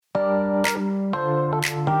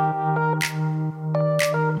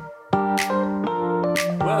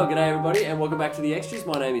G'day and welcome back to the Extras.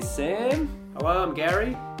 My name is Sam. Hello, I'm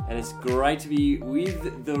Gary. And it's great to be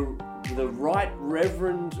with the Right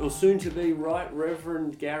Reverend, or soon to be Right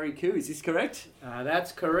Reverend Gary Koo. Is this correct?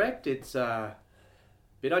 That's correct. It's a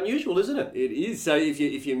bit unusual, isn't it? It is. So if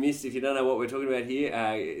you don't know what we're talking about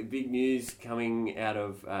here, big news coming out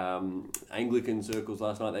of Anglican circles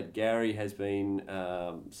last night that Gary has been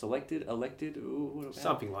elected,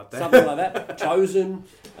 something like that, chosen,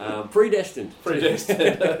 predestined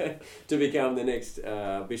to become the next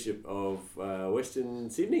Bishop of Western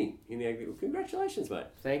Sydney in the Anglican. Congratulations, mate.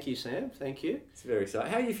 Thank you, Sam. Thank you. It's very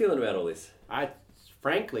exciting. How are you feeling about all this?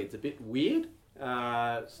 Frankly, it's a bit weird.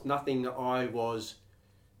 It's nothing I was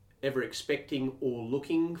ever expecting or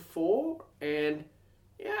looking for, and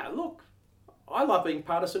yeah, look, I love being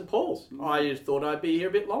part of St. Paul's. I just thought I'd be here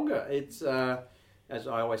a bit longer. It's as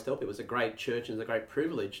I always tell people, it's a great church and it's a great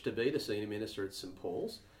privilege to be the senior minister at St.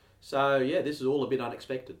 Paul's. So yeah, this is all a bit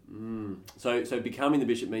unexpected. So becoming the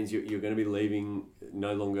bishop means you're going to be leaving,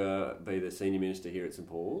 no longer be the senior minister here at St.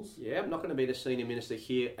 Paul's? Yeah, I'm not going to be the senior minister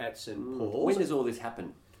here at St. Paul's. When does all this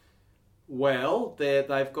happen? Well,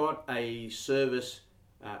 they've got a service,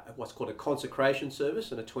 what's called a consecration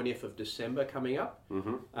service on the 20th of December coming up.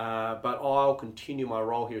 But I'll continue my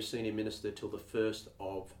role here as senior minister till the 1st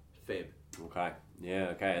of Feb. Okay. Yeah.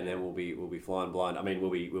 Okay. And then we'll be flying blind. I mean,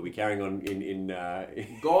 we'll be carrying on in.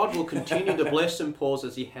 God will continue to bless St. Paul's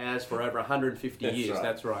as He has for over 150 years. Right.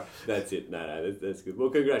 That's right. That's it. No, that's good.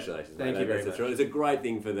 Well, congratulations. Thank you very much. Right. It's a great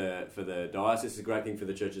thing for the diocese. It's a great thing for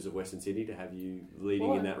the churches of Western Sydney to have you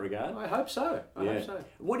leading in that regard. I hope so. I hope so.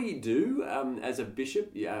 What do you do as a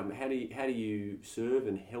bishop? How do you serve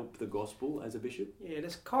and help the gospel as a bishop? Yeah,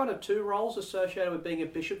 there's kind of two roles associated with being a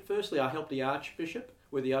bishop. Firstly, I help the archbishop,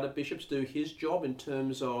 where the other bishops do his job in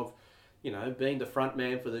terms of, being the front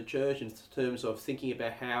man for the church, in terms of thinking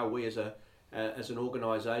about how we as an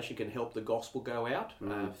organisation can help the gospel go out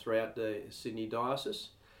throughout the Sydney diocese.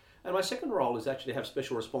 And my second role is actually to have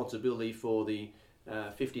special responsibility for the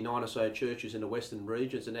 59 or so churches in the Western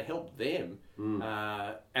regions, and to help them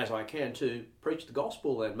as I can to preach the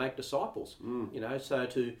gospel and make disciples. So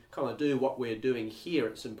to kind of do what we're doing here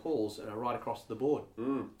at St. Paul's right across the board.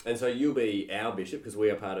 And so you'll be our bishop because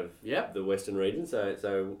we are part of the Western region.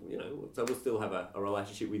 So we'll still have a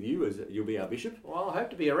relationship with you as you'll be our bishop. Well, I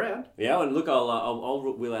hope to be around. Yeah, and look,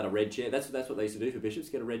 I'll wheel out a red chair. That's what they used to do for bishops.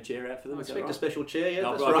 Get a red chair out for them. I expect a special chair. Yeah,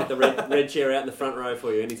 I'll get the red chair out in the front row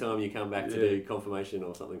for you anytime you come back to do confirmation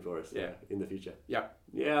or something for us. In the future. Yeah.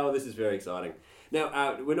 Yeah, well, this is very exciting.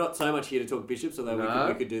 Now, we're not so much here to talk bishops, although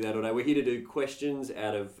we could do that all day. We're here to do questions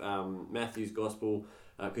out of Matthew's Gospel,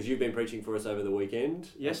 because you've been preaching for us over the weekend.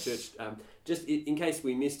 Yes. Church. Just in case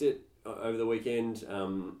we missed it over the weekend,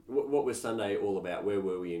 what was Sunday all about? Where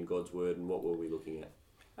were we in God's Word, and what were we looking at?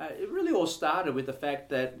 It really all started with the fact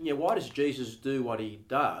that, why does Jesus do what He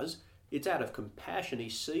does? It's out of compassion. He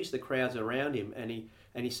sees the crowds around Him, and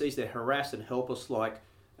he sees they're harassed and helpless like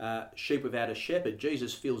sheep without a shepherd.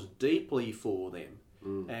 Jesus feels deeply for them,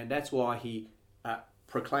 and that's why He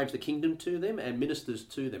proclaims the kingdom to them and ministers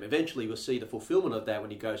to them. Eventually we'll see the fulfillment of that when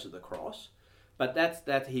He goes to the cross, but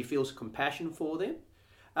that He feels compassion for them.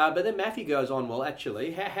 But then Matthew goes on, well,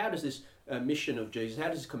 actually, how does this mission of Jesus, how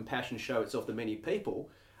does His compassion show itself to many people?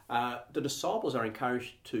 The disciples are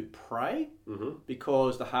encouraged to pray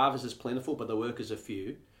because the harvest is plentiful but the workers are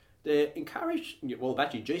few. They're encouraged,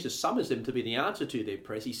 actually Jesus summons them to be the answer to their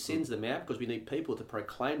prayers. He sends them out because we need people to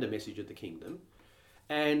proclaim the message of the kingdom.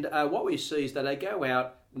 And what we see is that they go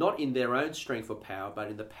out not in their own strength or power, but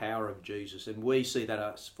in the power of Jesus. And we see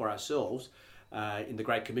that for ourselves in the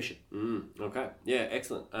Great Commission. Okay, yeah,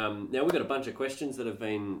 excellent. Now we've got a bunch of questions that have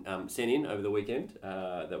been sent in over the weekend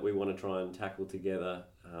that we want to try and tackle together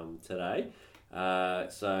today.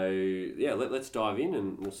 Let's dive in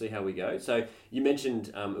and we'll see how we go. So you mentioned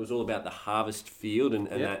it was all about the harvest field, and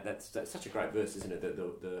that's such a great verse, isn't it? That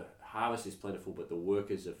the harvest is plentiful, but the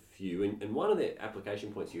workers are few. And one of the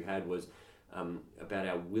application points you had was about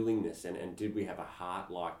our willingness, and did we have a heart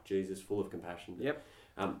like Jesus, full of compassion? Yep.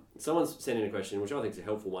 Someone's sent in a question, which I think is a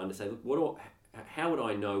helpful one, to say, look, how would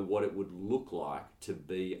I know what it would look like to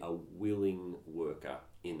be a willing worker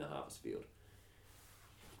in the harvest field?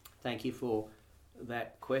 Thank you for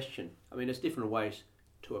that question. I mean, there's different ways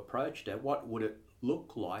to approach that. What would it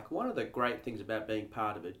look like? One of the great things about being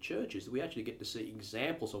part of a church is that we actually get to see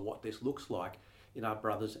examples of what this looks like in our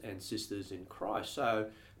brothers and sisters in Christ. So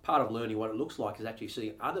part of learning what it looks like is actually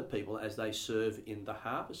seeing other people as they serve in the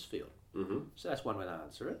harvest field. So that's one way to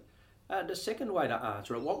answer it. The second way to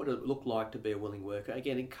answer it, what would it look like to be a willing worker?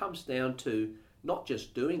 Again, it comes down to not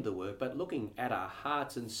just doing the work, but looking at our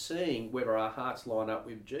hearts and seeing whether our hearts line up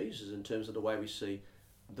with Jesus in terms of the way we see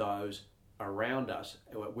those around us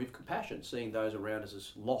with compassion, seeing those around us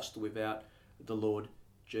as lost without the Lord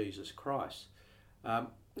Jesus Christ.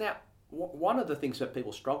 Now, one of the things that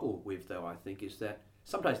people struggle with, though, I think, is that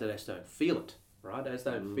sometimes they just don't feel it, right? They just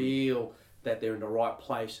don't feel that they're in the right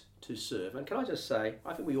place to serve. And can I just say,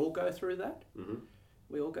 I think we all go through that. Mm-hmm.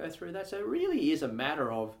 We all go through that. So it really is a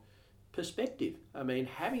matter of perspective. I mean,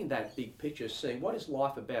 having that big picture, seeing what is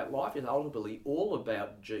life about. Life is ultimately all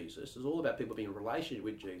about Jesus. It's all about people being in relationship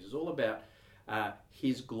with Jesus. It's all about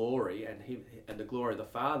His glory and the glory of the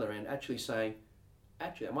Father, and actually saying,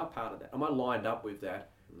 actually, am I part of that? Am I lined up with that?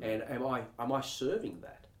 And am I serving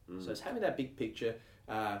that? So it's having that big picture,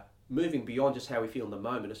 moving beyond just how we feel in the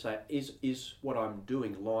moment to say, is what I'm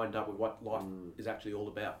doing lined up with what life is actually all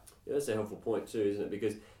about? Yeah, that's a helpful point too, isn't it?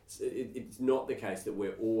 Because it's not the case that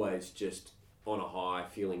we're always just on a high,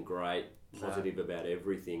 feeling great, positive about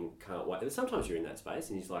everything, can't wait. And sometimes you're in that space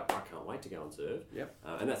and you're just like, I can't wait to go and serve. Yep.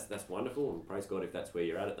 And that's wonderful, and praise God if that's where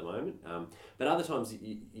you're at the moment. But other times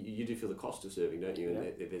you do feel the cost of serving, don't you?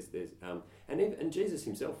 And and Jesus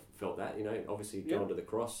himself felt that, obviously going to the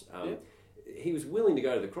cross. He was willing to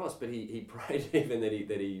go to the cross, but he prayed even that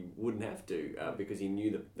he wouldn't have to, because he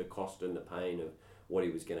knew the cost and the pain of what he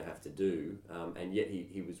was going to have to do. And yet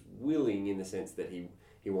he was willing in the sense that he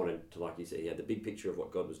wanted to, like you said, he had the big picture of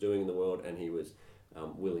what God was doing in the world, and he was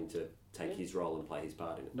willing to take his role and play his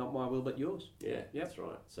part in it. Not my will, but yours. Yeah, that's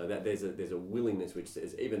right. So that there's a willingness which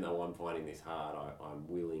says, even though I'm finding this hard, I'm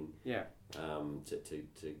willing to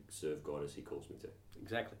serve God as He calls me to.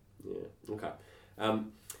 Exactly. Yeah. Okay.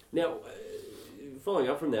 Now, following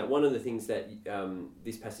up from that, one of the things that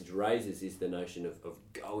this passage raises is the notion of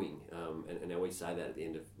going, and now we say that at the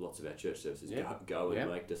end of lots of our church services, go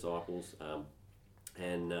and make disciples,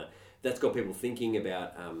 and that's got people thinking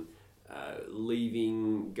about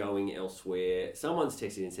leaving, going elsewhere. Someone's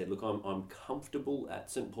texted and said, look, I'm comfortable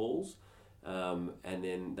at St. Paul's, and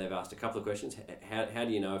then they've asked a couple of questions. How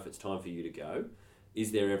do you know if it's time for you to go?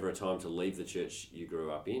 Is there ever a time to leave the church you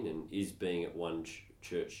grew up in? And is being at one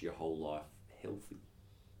church your whole life healthy?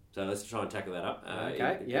 So let's try and tackle that up.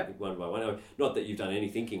 One by one. Not that you've done any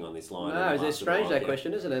thinking on this line. No, it's strange, that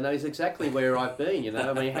question, isn't it? And that is exactly where I've been,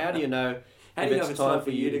 I mean, how do you know if it's time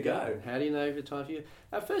for you to go? How do you know if it's time for you?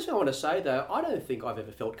 First thing I want to say, though, I don't think I've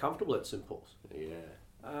ever felt comfortable at St. Paul's.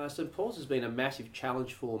 Yeah. St. Paul's has been a massive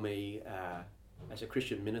challenge for me as a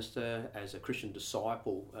Christian minister, as a Christian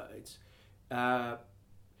disciple. It's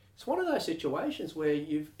one of those situations where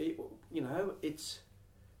we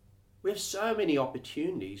have so many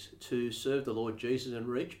opportunities to serve the Lord Jesus and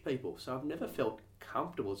reach people. So I've never felt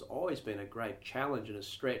comfortable. It's always been a great challenge and a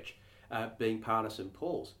stretch being part of St.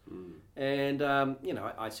 Paul's. And,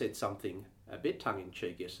 I said something a bit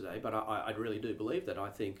tongue-in-cheek yesterday, but I really do believe that. I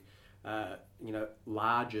think,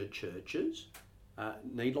 larger churches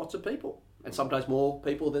need lots of people. And sometimes more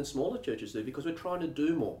people than smaller churches do, because we're trying to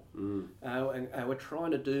do more. And we're trying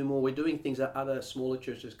to do more. We're doing things that other smaller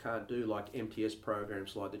churches can't do, like MTS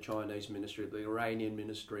programs, like the Chinese ministry, the Iranian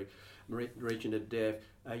ministry, Region of Deaf,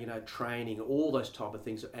 training, all those type of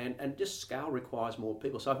things. And just scale requires more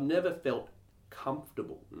people. So I've never felt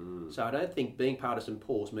comfortable. So I don't think being part of St.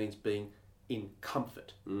 Paul's means being in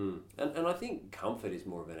comfort. And I think comfort is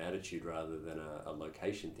more of an attitude rather than a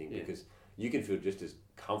location thing, because you can feel just as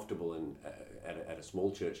comfortable at a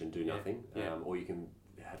small church and do nothing, or you can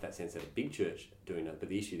have that sense at a big church doing nothing. But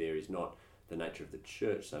the issue there is not the nature of the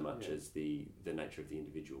church so much as the nature of the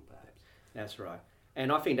individual, perhaps. That's right. And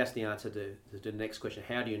I think that's the answer to the next question.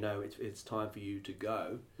 How do you know it's time for you to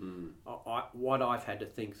go? What I've had to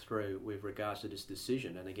think through with regards to this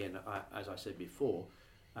decision, and again, as I said before,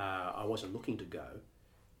 I wasn't looking to go,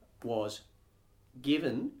 was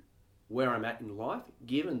given where I'm at in life,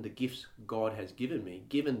 given the gifts God has given me,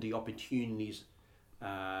 given the opportunities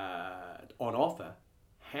on offer,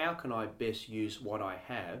 how can I best use what I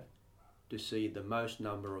have to see the most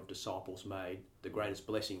number of disciples made, the greatest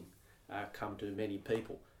blessing come to many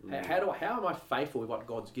people? How am I faithful with what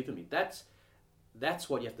God's given me? That's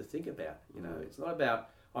what you have to think about. It's not about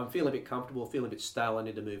I'm feeling a bit comfortable, feeling a bit stale, I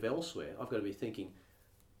need to move elsewhere. I've got to be thinking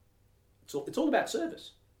it's all about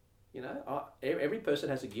service. Every person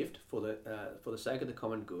has a gift for the sake of the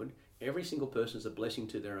common good. Every single person is a blessing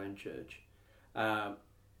to their own church. Can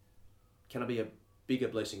I be a bigger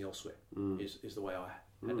blessing elsewhere? Is the way I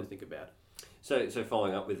had to think about it. So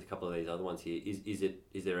following up with a couple of these other ones here,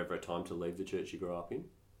 is there ever a time to leave the church you grew up in?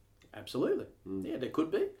 Absolutely. Yeah, there could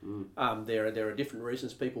be. There are different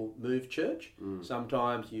reasons people move church.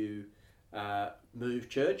 Sometimes you move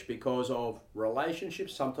church because of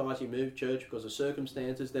relationships. Sometimes you move church because of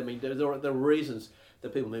circumstances. I mean, there are reasons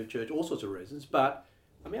that people move church, all sorts of reasons. But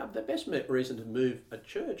I mean, the best reason to move a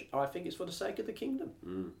church, I think, is for the sake of the kingdom.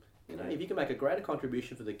 You know, if you can make a greater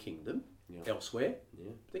contribution for the kingdom elsewhere,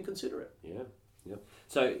 then consider it. Yeah.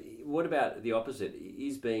 So, what about the opposite?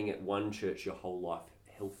 Is being at one church your whole life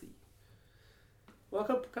healthy? Well,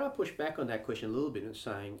 can I push back on that question a little bit and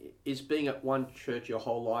saying, is being at one church your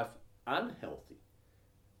whole life unhealthy?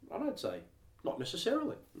 I don't say not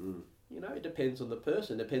necessarily. You know, it depends on the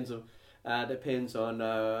person. It depends on.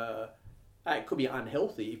 It could be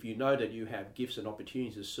unhealthy if you know that you have gifts and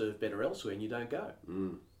opportunities to serve better elsewhere and you don't go.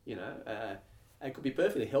 You know, it could be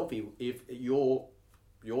perfectly healthy if you're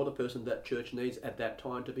the person that church needs at that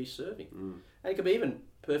time to be serving. And it could be even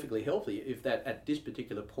perfectly healthy if that at this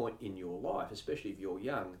particular point in your life, especially if you're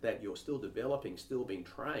young, that you're still developing, still being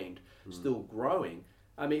trained, still growing.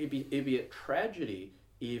 I mean, it'd be a tragedy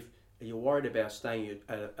if you're worried about staying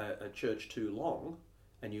at a church too long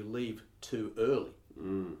and you leave too early.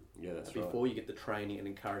 Yeah, that's before right. Before you get the training and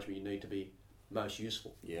encouragement you need to be most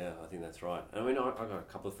useful. Yeah, I think that's right. I mean, I've got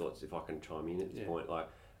a couple of thoughts if I can chime in at this point. Like,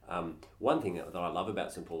 one thing that I love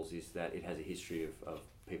about St Paul's is that it has a history of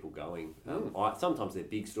people going. Sometimes they're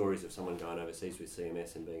big stories of someone going overseas with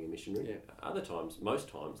CMS and being a missionary. Other times, most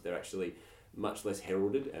times, they're actually much less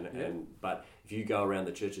heralded. But if you go around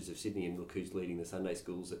the churches of Sydney and look who's leading the Sunday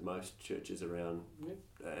schools at most churches around,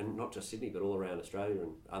 and not just Sydney, but all around Australia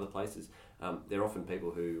and other places, they're often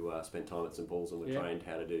people who spent time at St Paul's and were trained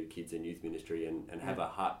how to do kids and youth ministry and have a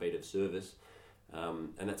heartbeat of service.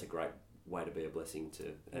 And that's a great way to be a blessing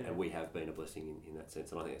to, and we have been a blessing in that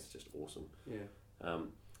sense, and I think it's just awesome.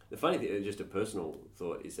 The funny thing, just a personal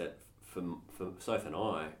thought, is that for Soph and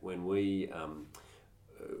I, when we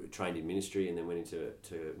trained in ministry and then went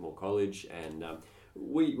into more college, and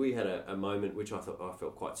we had a moment which I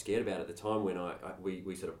felt quite scared about at the time when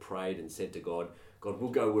we sort of prayed and said to God,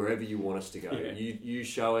 we'll go wherever you want us to go. You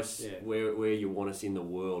show us where you want us in the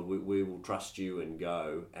world. We will trust you and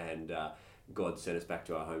go. And God sent us back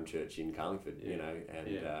to our home church in Carlingford,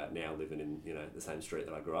 now living in the same street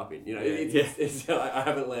that I grew up in. I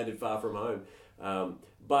haven't landed far from home,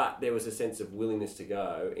 but there was a sense of willingness to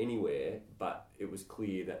go anywhere. But it was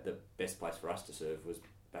clear that the best place for us to serve was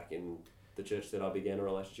back in the church that I began a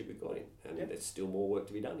relationship with God in, and there's still more work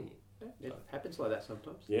to be done here. It happens like that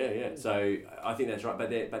sometimes. So I think that's right,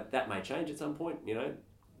 but that may change at some point.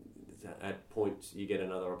 At points you get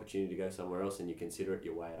another opportunity to go somewhere else, and you consider it,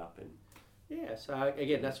 you weigh it up, and. Yeah, so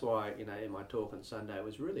again, that's why, in my talk on Sunday, it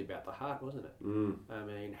was really about the heart, wasn't it? I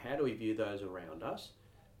mean, how do we view those around us?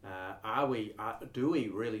 Do we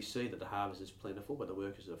really see that the harvest is plentiful, but the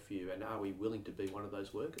workers are few? And are we willing to be one of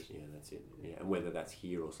those workers? Yeah, that's it. Yeah, and whether that's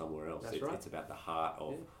here or somewhere else, it's about the heart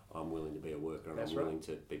of I'm willing to be a worker and I'm willing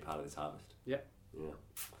to be part of this harvest. Yeah.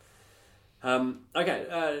 Okay,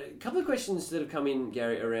 a couple of questions that have come in,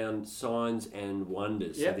 Gary, around signs and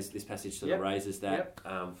wonders. So this passage sort of raises that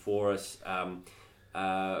for us.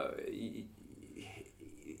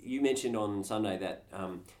 You mentioned on Sunday that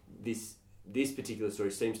this particular story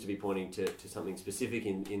seems to be pointing to something specific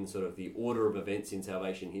in sort of the order of events in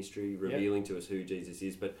salvation history, revealing to us who Jesus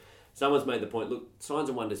is. But someone's made the point, look, signs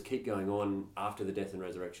and wonders keep going on after the death and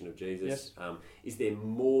resurrection of Jesus. Is there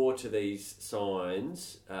more to these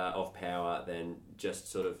signs of power than just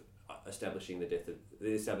sort of establishing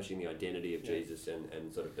the identity of Jesus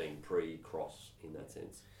and sort of being pre-cross in that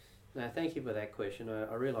sense? No, thank you for that question.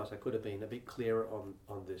 I realise I could have been a bit clearer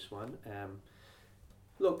on this one.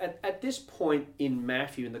 Look, at this point in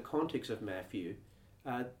Matthew, in the context of Matthew,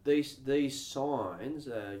 these signs,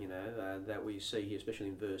 that we see here, especially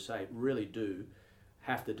in verse 8, really do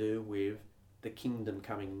have to do with the kingdom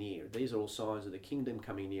coming near. These are all signs of the kingdom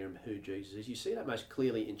coming near and who Jesus is. You see that most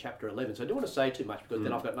clearly in chapter 11. So I don't want to say too much because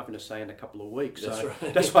then I've got nothing to say in a couple of weeks. That's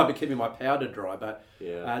right. That's why I've been keeping my powder dry. But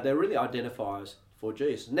they're really identifiers for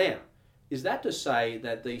Jesus. Now, is that to say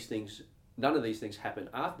that none of these things happen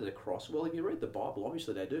after the cross? Well, if you read the Bible,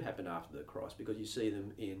 obviously they do happen after the cross because you see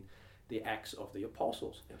them in the Acts of the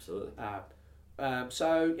Apostles. Absolutely.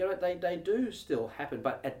 So they do still happen,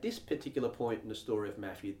 but at this particular point in the story of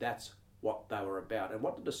Matthew, that's what they were about. And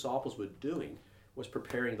what the disciples were doing was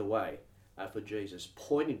preparing the way for Jesus,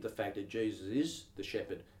 pointing to the fact that Jesus is the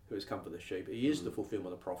shepherd who has come for the sheep. He is the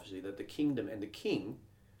fulfillment of the prophecy that the kingdom and the king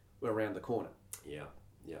were around the corner. Yeah.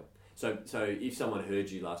 So if someone heard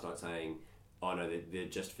you last night saying, "Oh no, they're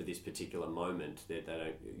just for this particular moment," they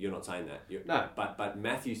don't. You're not saying that. No. But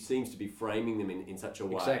Matthew seems to be framing them in such a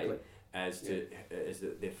way as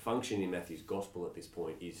their function in Matthew's gospel at this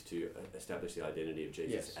point is to establish the identity of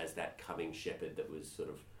Jesus as that coming shepherd that was sort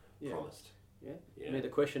of promised. Yeah. I mean, the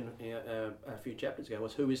question a few chapters ago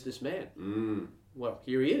was, "Who is this man?" Well,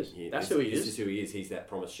 here he is. That's who he is. This is who he is. He's that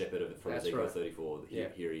promised shepherd from Ezekiel 34.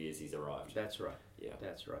 Here he is. He's arrived. That's right. Yeah.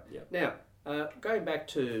 That's right. Yeah. Now, going back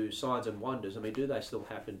to signs and wonders, I mean, do they still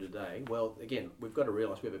happen today? Well, again, we've got to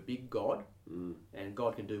realise we have a big God, and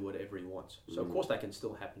God can do whatever he wants. So, of course, they can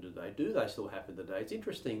still happen today. Do they still happen today? It's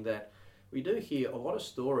interesting that we do hear a lot of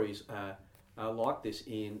stories like this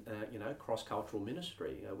in, cross-cultural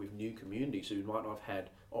ministry with new communities who might not have had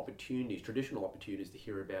traditional opportunities to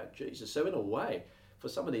hear about Jesus. So in a way, for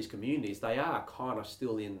some of these communities, they are kind of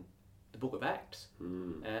still in the book of Acts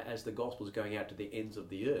as the gospel is going out to the ends of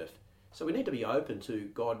the earth. So we need to be open to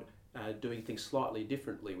God doing things slightly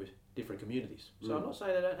differently with different communities. So I'm not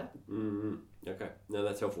saying they don't happen. Okay, no,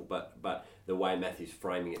 that's helpful. But the way Matthew's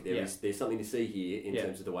framing it, there's something to see here in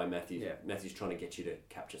terms of the way Matthew's trying to get you to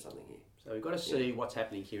capture something here. So we've got to see what's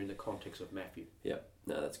happening here in the context of Matthew. Yeah,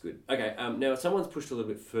 no, that's good. Okay, now someone's pushed a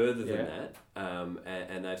little bit further than that,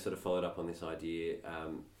 and they've sort of followed up on this idea,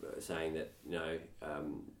 saying that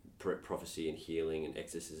prophecy and healing and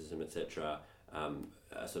exorcism, etc.,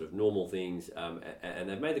 are sort of normal things, and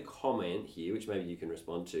they've made the comment here, which maybe you can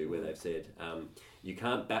respond to, where they've said, you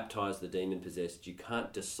can't baptise the demon-possessed, you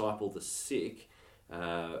can't disciple the sick.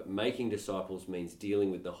 Making disciples means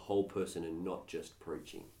dealing with the whole person and not just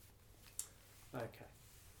preaching. Okay.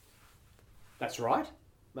 That's right.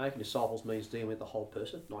 Making disciples means dealing with the whole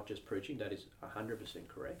person, not just preaching. That is 100%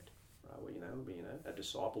 correct. A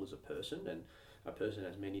disciple is a person, and a person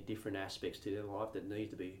has many different aspects to their life that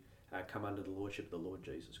need to be come under the lordship of the Lord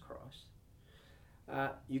Jesus Christ.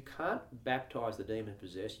 You can't baptise the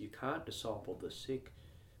demon-possessed. You can't disciple the sick.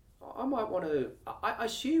 I might want to... I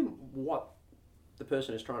assume what the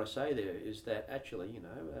person is trying to say there is that actually,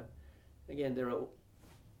 again, there are...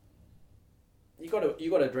 You got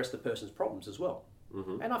to address the person's problems as well,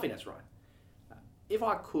 and I think that's right. If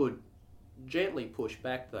I could gently push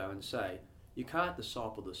back though and say you can't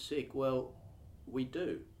disciple the sick, well, we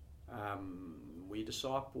do. We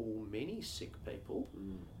disciple many sick people.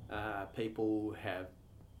 People who have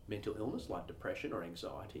mental illness like depression or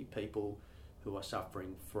anxiety. People who are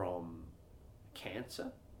suffering from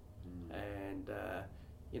cancer, and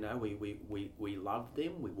we love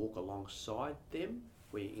them. We walk alongside them.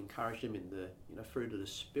 We encourage them in the fruit of the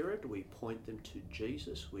Spirit. We point them to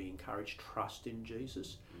Jesus. We encourage trust in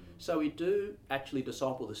Jesus. So we do actually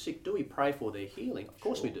disciple the sick. Do we pray for their healing? Of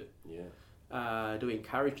course we do. Yeah. Do we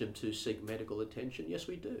encourage them to seek medical attention? Yes,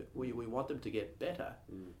 we do. We want them to get better,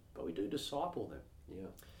 but we do disciple them. Yeah.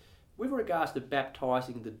 With regards to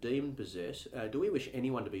baptising the demon-possessed, do we wish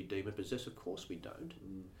anyone to be demon-possessed? Of course we don't.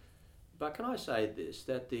 But can I say this,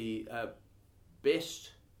 that the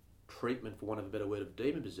best treatment, for want of a better word, of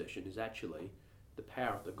demon possession is actually the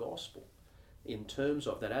power of the gospel, in terms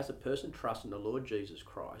of that as a person trusts in the Lord Jesus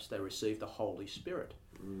Christ, they receive the Holy Spirit.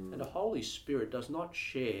 And the Holy Spirit does not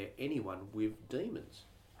share anyone with demons.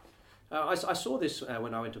 I saw this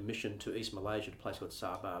when I went on mission to East Malaysia, a place called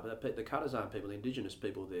Sabah. The Kadazan people, the indigenous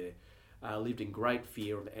people there, lived in great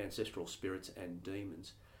fear of ancestral spirits and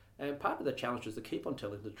demons. And part of the challenge is to keep on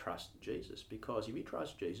telling them to trust Jesus, because if you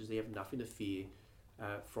trust Jesus, you have nothing to fear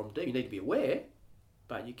from demons. You need to be aware,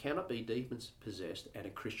 but you cannot be demons possessed and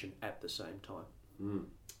a Christian at the same time.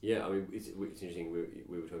 Yeah, I mean, it's interesting.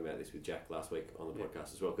 We were talking about this with Jack last week on the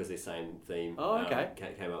podcast as well, because the same theme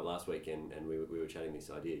came up last week, and we were chatting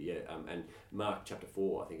this idea. Yeah, and Mark chapter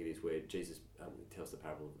 4, I think it is, where Jesus tells the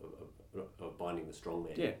parable of binding the strong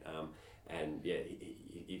man. Yeah.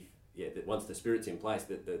 Once the Spirit's in place,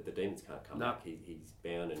 the demons can't come back. He's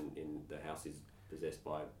bound, and the house is possessed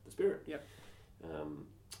by the Spirit.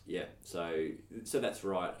 Yep. So that's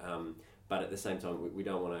right. But at the same time, we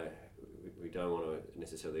don't want to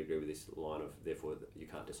necessarily agree with this line of therefore you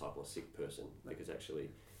can't disciple a sick person, because actually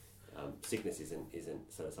sickness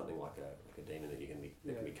isn't sort of something like a demon that can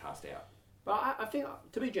be cast out. But I think,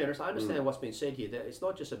 to be generous, I understand what's been said here. That it's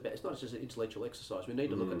not just an intellectual exercise. We need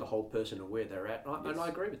to look at the whole person and where they're at, and I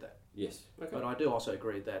agree with that. Yes. Okay. But I do also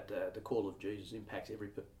agree that the call of Jesus impacts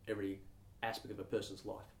every aspect of a person's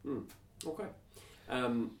life. Okay.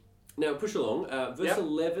 Now push along. Verse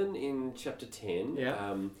 11 in chapter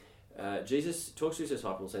 10. Jesus talks to his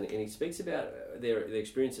disciples, and he speaks about their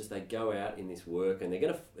experiences. They go out in this work, and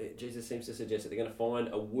Jesus seems to suggest that they're going to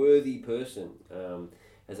find a worthy person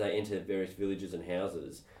as they enter various villages and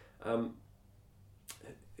houses. Who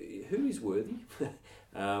is worthy?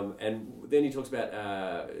 And then he talks about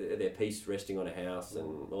their peace resting on a house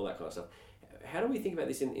and all that kind of stuff. How do we think about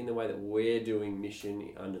this in the way that we're doing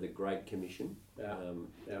mission under the Great Commission?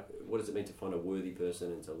 What does it mean to find a worthy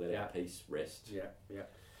person and to let our peace rest?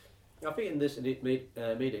 I think in this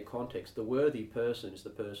immediate context, the worthy person is the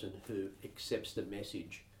person who accepts the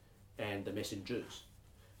message and the messengers.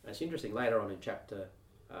 And it's interesting, later on in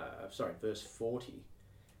verse 40,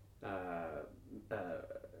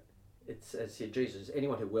 it says here, Jesus,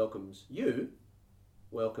 anyone who welcomes you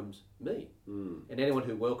welcomes me. And anyone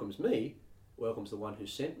who welcomes me welcomes the one who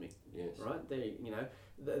sent me. Yes. Right?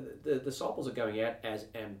 The disciples are going out as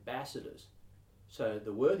ambassadors. So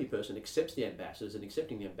the worthy person accepts the ambassadors, and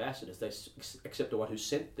accepting the ambassadors, they accept the one who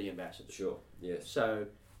sent the ambassadors. Sure, yes. So,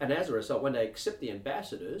 and as a result, when they accept the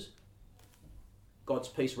ambassadors, God's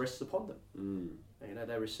peace rests upon them.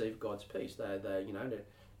 They receive God's peace. They've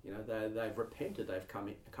repented. They've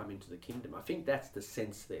come into the kingdom. I think that's the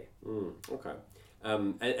sense there. Okay.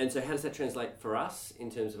 And so how does that translate for us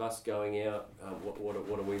in terms of us going out? What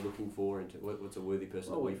are we looking for? What's a worthy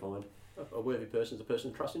person that we find? A worthy person is a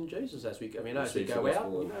person trusting Jesus as we go out.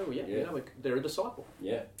 They're a disciple.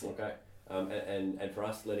 Yeah. Okay. And for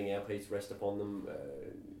us, letting our peace rest upon them.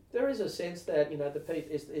 There is a sense that the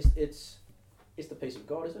peace it's the peace of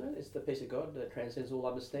God, isn't it? It's the peace of God that transcends all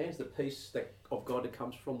understanding. The peace of God that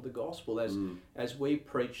comes from the gospel. As we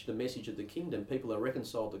preach the message of the kingdom, people are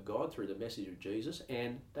reconciled to God through the message of Jesus,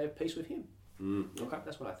 and they have peace with Him. Okay,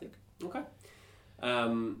 that's what I think. Okay,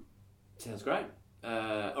 sounds great.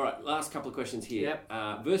 All right, last couple of questions here.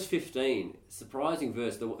 Yep. Verse 15, surprising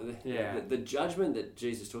verse. The judgment that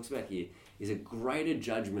Jesus talks about here is a greater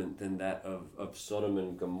judgment than that of Sodom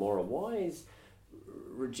and Gomorrah. Why is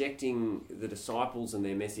rejecting the disciples and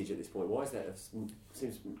their message at this point, why is that? It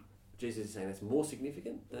seems Jesus is saying that's more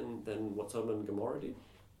significant than what Sodom and Gomorrah did.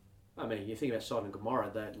 I mean, you think about Sodom and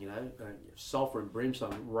Gomorrah, that sulfur and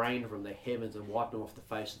brimstone rained from the heavens and wiped them off the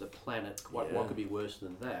face of the planet. What could be worse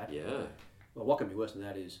than that? Yeah. Well, what can be worse than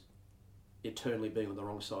that is eternally being on the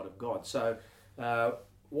wrong side of God. So,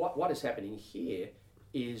 what is happening here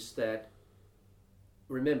is that,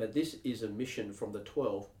 remember, this is a mission from the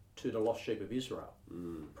 12 to the lost sheep of Israel,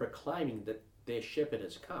 proclaiming that their shepherd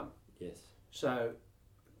has come. Yes. So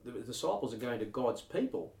the disciples are going to God's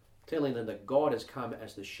people, telling them that God has come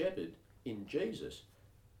as the shepherd in Jesus,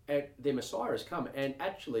 and their Messiah has come. And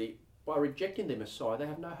actually, by rejecting their Messiah, they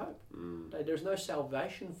have no hope. There's no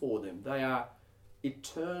salvation for them. They are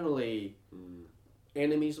eternally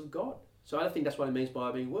enemies of God. So I don't think that's what it means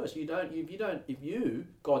by being worse. If you,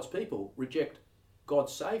 God's people, reject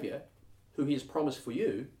God's Saviour, who He has promised for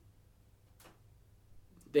you,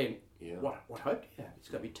 then what hope do you have? It's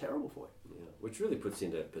going to be terrible for you. Yeah. Which really puts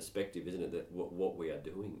into perspective, isn't it, that what we are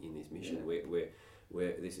doing in this mission.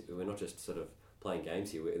 We're not just sort of playing games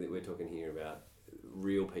here. We're talking here about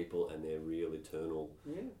real people and their real eternal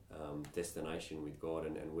destination with God,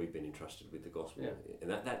 and we've been entrusted with the gospel. And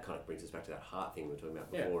that kind of brings us back to that heart thing we were talking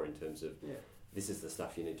about before, in terms of this is the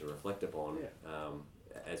stuff you need to reflect upon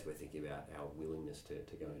as we're thinking about our willingness to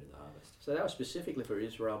go into the harvest. So that was specifically for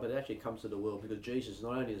Israel, but it actually comes to the world, because Jesus is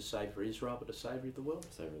not only the Saviour for Israel, but the Saviour of the world.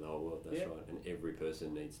 Saviour of the whole world, that's right. And every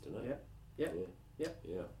person needs to know. Yeah.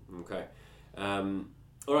 Okay.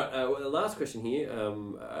 All right, the last question here.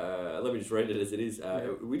 Let me just read it as it is.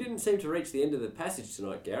 We didn't seem to reach the end of the passage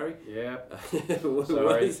tonight, Gary. Yeah.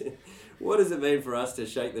 Sorry. What does it mean for us to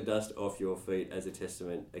shake the dust off your feet as a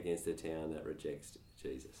testament against a town that rejects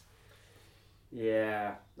Jesus?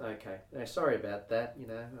 Yeah, okay. No, sorry about that,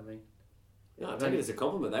 I mean... No, I take it as a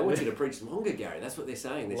compliment. They want you to preach longer, Gary. That's what they're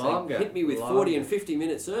saying. They're longer, saying, hit me with 40 and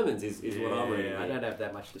 50-minute sermons is what I'm reading. I don't have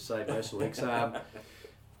that much to say most weeks.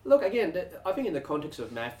 Look, again, I think in the context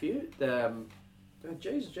of Matthew,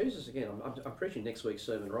 Jesus, again, I'm preaching next week's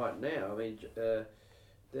sermon right now. I mean,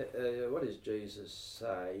 what does Jesus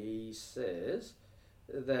say? He says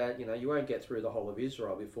that, you won't get through the whole of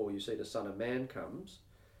Israel before you see the Son of Man comes.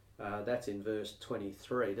 That's in verse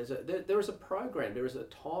 23. There is a program, there is a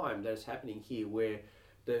time that is happening here where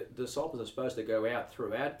the disciples are supposed to go out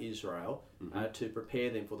throughout Israel to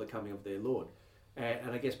prepare them for the coming of their Lord.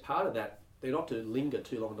 And I guess part of that, they're not to linger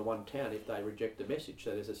too long in one town if they reject the message.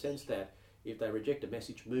 So there's a sense that if they reject the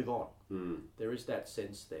message, move on. There is that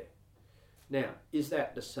sense there. Now, is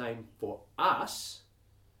that the same for us?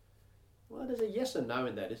 Well, there's a yes and no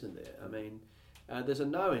in that, isn't there? I mean, there's a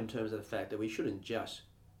no in terms of the fact that we shouldn't just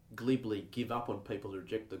glibly give up on people who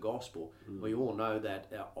reject the gospel. We all know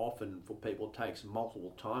that often for people it takes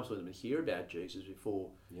multiple times for them to hear about Jesus before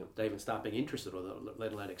they even start being interested, or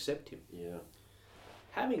let alone accept Him. Yeah.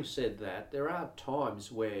 Having said that, there are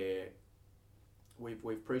times where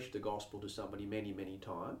we've preached the gospel to somebody many, many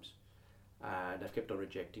times, and they've kept on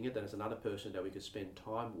rejecting it. Then there's another person that we could spend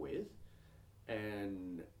time with,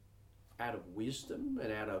 and out of wisdom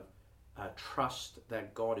and out of trust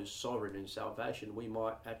that God is sovereign in salvation, we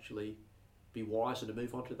might actually be wiser to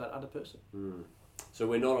move on to that other person. So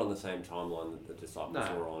we're not on the same timeline that the disciples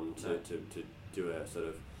were on to do a sort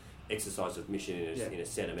of exercise of mission in a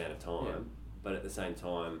set amount of time, but at the same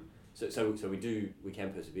time, so we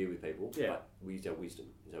can persevere with people, but we use our wisdom.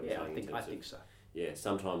 Is that what you're saying? I think so. Yeah,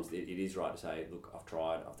 sometimes it is right to say, look, I've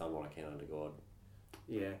tried, I've done what I can under God.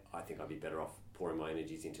 Yeah, I think I'd be better off pouring my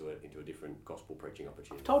energies into a different gospel preaching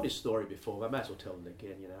opportunity. I've told this story before, but I may as well tell it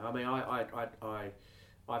again. I mean,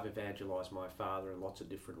 I've evangelised my father in lots of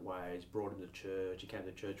different ways. Brought him to church. He came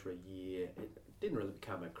to church for a year. Didn't really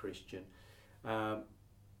become a Christian,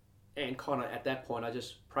 and kind of at that point, I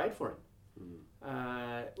just prayed for him.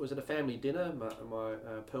 Was at a family dinner. My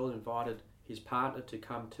Pearl invited his partner to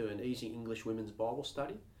come to an Easy English Women's Bible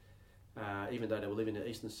study. Even though they were living in the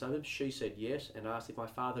eastern suburbs, she said yes and asked if my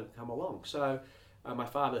father would come along. So my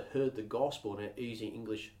father heard the gospel in an Easy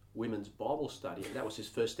English Women's Bible study, and that was his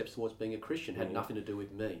first steps towards being a Christian. Had nothing to do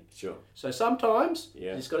with me. Sure. So sometimes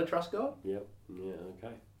you just got to trust God. Yep. Yeah.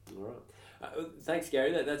 Okay. All right. Thanks,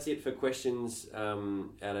 Gary. That's it for questions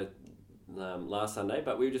out of last Sunday,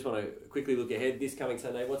 but we just want to quickly look ahead this coming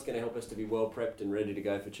Sunday. What's going to help us to be well prepped and ready to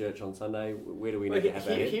go for church on Sunday? Where do we need to have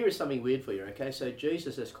our head? Here is something weird for you, okay? So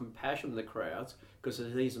Jesus has compassion on the crowds because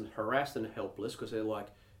he sees them harassed and helpless because they're like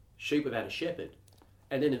sheep without a shepherd.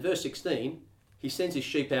 And then in verse 16, he sends his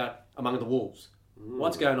sheep out among the wolves.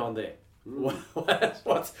 What's going on there?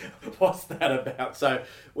 What's that about? So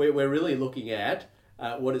we're really looking at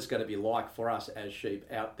what it's going to be like for us as sheep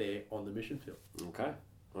out there on the mission field. Okay.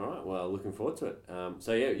 All right, well, looking forward to it.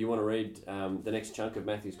 You want to read the next chunk of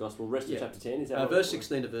Matthew's Gospel, rest of chapter 10, is that verse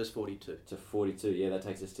 16 to verse 42. To 42, that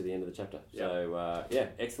takes us to the end of the chapter. Yep. So,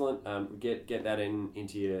 excellent. Get that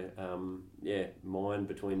into your mind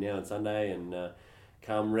between now and Sunday, and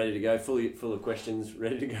come ready to go, full of questions,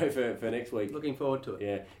 ready to go for next week. Looking forward to it.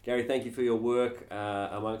 Yeah. Gary, thank you for your work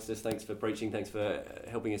amongst us. Thanks for preaching. Thanks for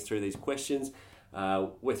helping us through these questions.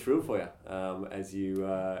 We're thrilled for you as you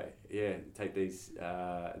take this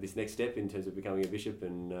next step in terms of becoming a bishop,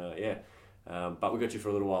 and but we've got you for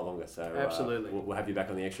a little while longer, so absolutely we'll have you back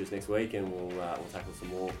on the extras next week, and we'll tackle some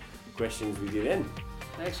more questions with you then.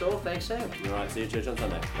 Thanks all. Thanks, Sam. All right, see you at church on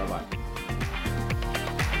Sunday. Bye bye.